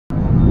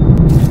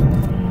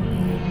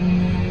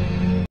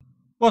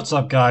What's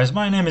up guys,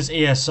 my name is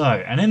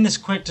ESO and in this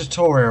quick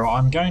tutorial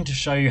I'm going to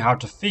show you how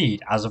to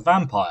feed as a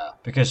vampire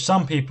because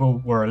some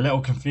people were a little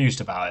confused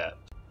about it.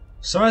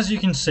 So as you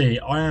can see,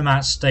 I am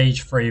at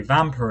stage 3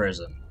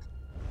 vampirism.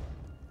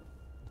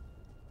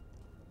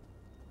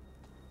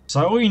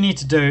 So all you need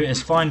to do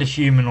is find a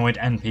humanoid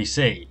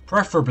NPC,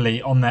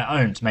 preferably on their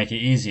own to make it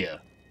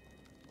easier.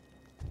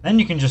 Then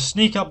you can just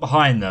sneak up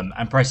behind them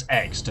and press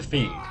X to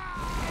feed.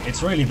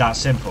 It's really that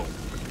simple.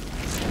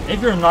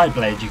 If you're a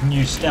Nightblade, you can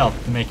use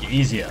stealth to make it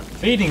easier.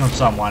 Feeding on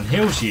someone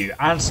heals you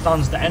and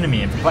stuns the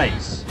enemy in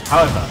place.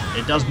 However,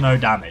 it does no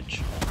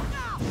damage.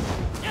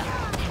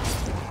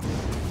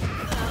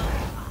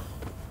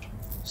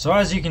 So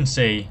as you can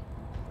see,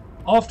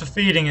 after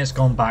feeding it's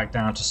gone back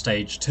down to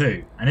stage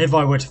 2, and if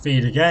I were to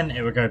feed again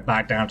it would go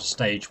back down to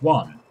stage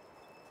 1.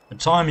 The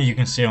timer you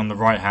can see on the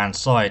right hand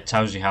side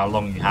tells you how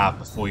long you have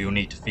before you'll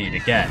need to feed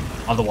again,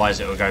 otherwise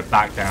it will go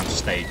back down to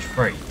stage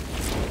 3.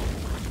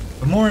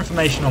 For more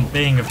information on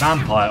being a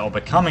vampire or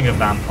becoming a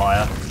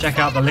vampire, check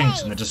out the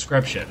links in the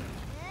description.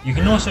 You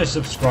can also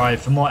subscribe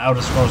for more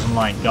Elder Scrolls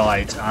Online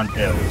guides and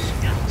builds.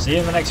 See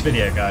you in the next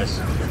video guys.